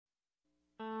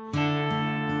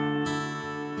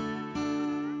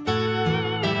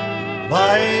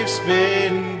Life's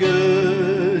been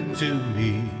good to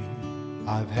me.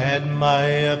 I've had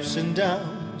my ups and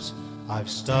downs. I've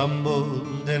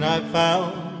stumbled and I've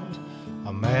found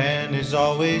a man is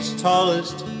always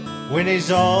tallest when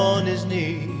he's on his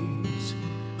knees.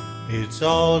 It's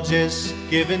all just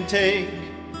give and take.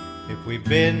 If we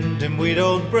bend and we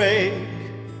don't break,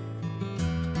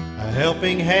 a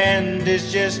helping hand is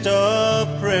just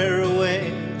a prayer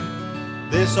away.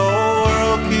 This old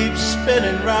world keeps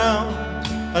spinning round,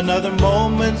 another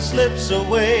moment slips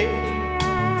away.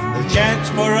 The chance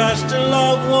for us to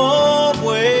love won't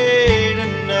wait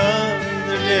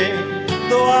another day.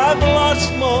 Though I've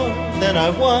lost more than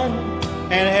I've won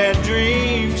and had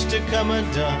dreams to come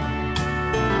undone,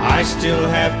 I still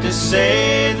have to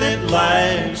say that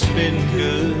life's been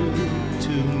good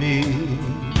to me.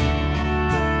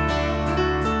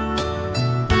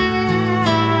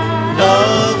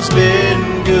 Love's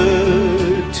been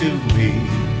good to me.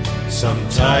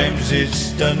 Sometimes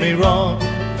it's done me wrong,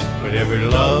 but every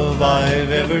love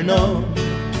I've ever known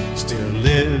still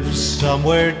lives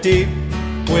somewhere deep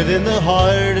within the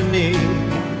heart of me.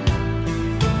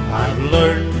 I've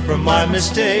learned from my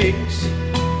mistakes.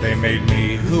 They made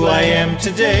me who I am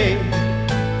today.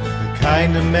 The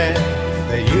kind of man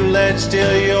that you let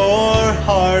steal your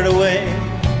heart away.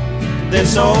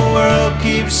 This old world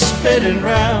keeps spinning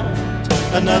round,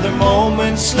 another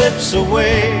moment slips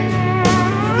away.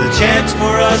 The chance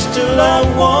for us to love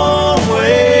won't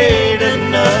wait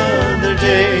another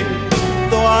day.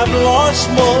 Though I've lost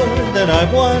more than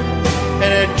I've won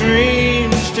and had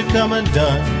dreams to come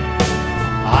undone,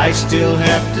 I still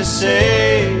have to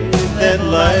say that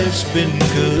life's been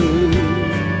good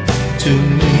to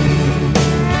me.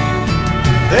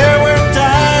 There were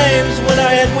times when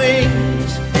I had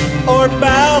wings or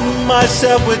bound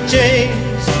myself with chains,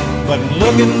 but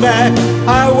looking back,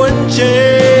 I wouldn't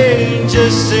change a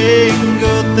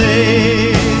single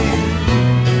thing.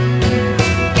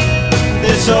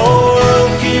 This old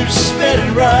world keeps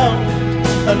spinning round,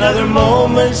 another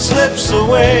moment slips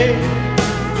away.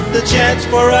 The chance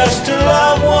for us to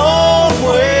love won't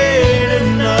wait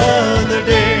another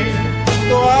day.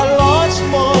 Though I lost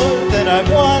more than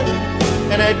I've won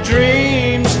and had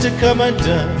dreams to come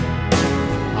undone,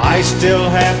 I still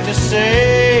have to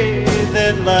say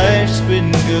that life's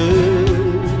been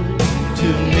good to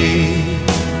me.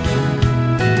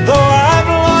 Though I've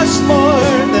lost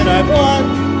more than I've won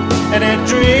and had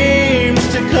dreams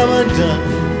to come undone,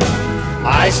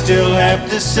 I still have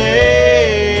to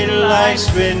say life's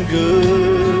been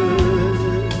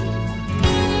good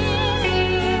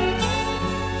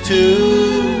to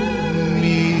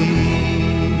me.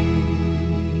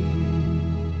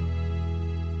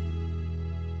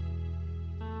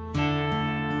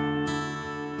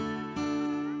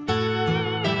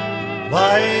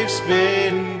 Life's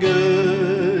been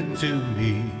good to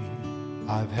me.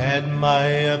 I've had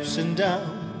my ups and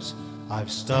downs.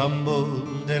 I've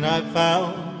stumbled and I've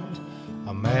found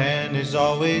a man is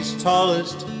always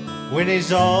tallest when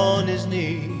he's on his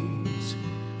knees.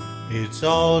 It's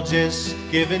all just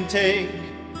give and take.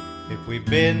 If we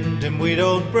bend and we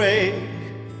don't break,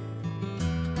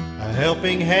 a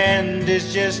helping hand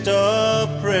is just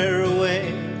a prayer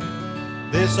away.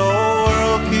 This old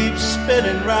world keeps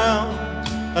spinning round,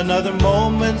 another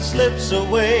moment slips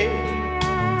away.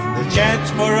 The chance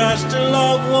for us to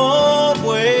love won't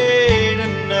wait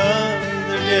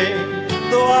another day.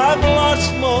 Though I've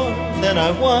lost more than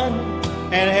I've won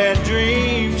and had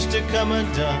dreams to come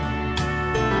undone,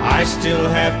 I still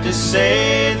have to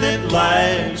say that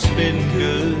life's been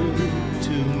good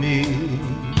to me.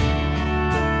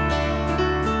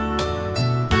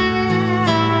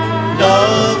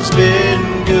 Love's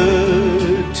been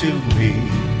good to me.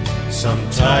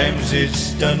 Sometimes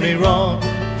it's done me wrong,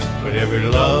 but every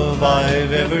love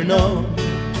I've ever known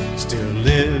still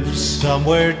lives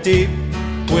somewhere deep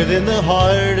within the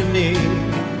heart of me.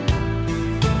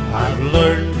 I've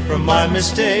learned from my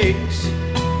mistakes.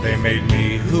 They made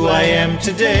me who I am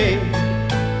today.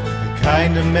 The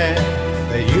kind of man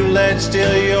that you let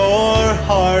steal your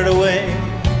heart away.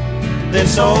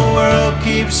 This old world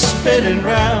keeps spinning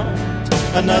round,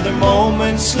 another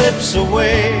moment slips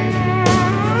away.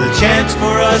 The chance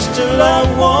for us to love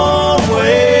won't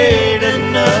wait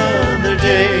another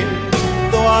day.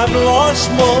 Though I've lost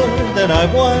more than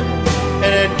I've won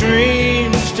and had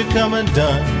dreams to come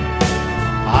undone,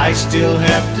 I still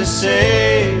have to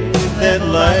say that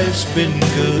life's been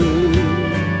good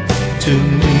to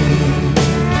me.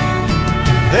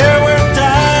 There were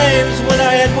times when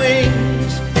I had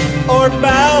wings or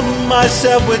bound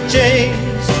myself with chains,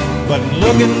 but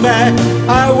looking back,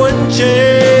 I wouldn't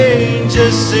change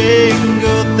a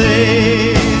single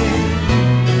thing.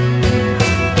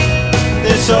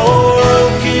 this old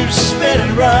road keeps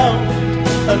spinning round,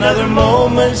 another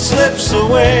moment slips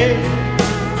away.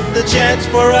 The chance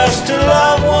for us to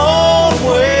love won't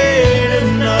wait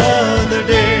another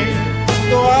day.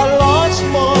 Though I lost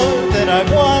more than I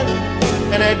won,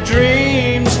 and had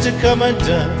dreams to come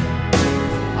undone,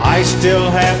 I still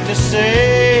have to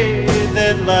say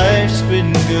that life's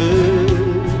been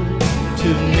good to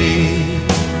me.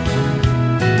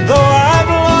 Though I've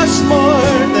lost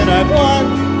more than I've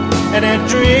won, and had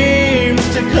dreams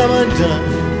to come undone,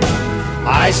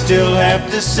 I still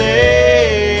have to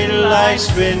say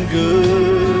life's been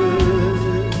good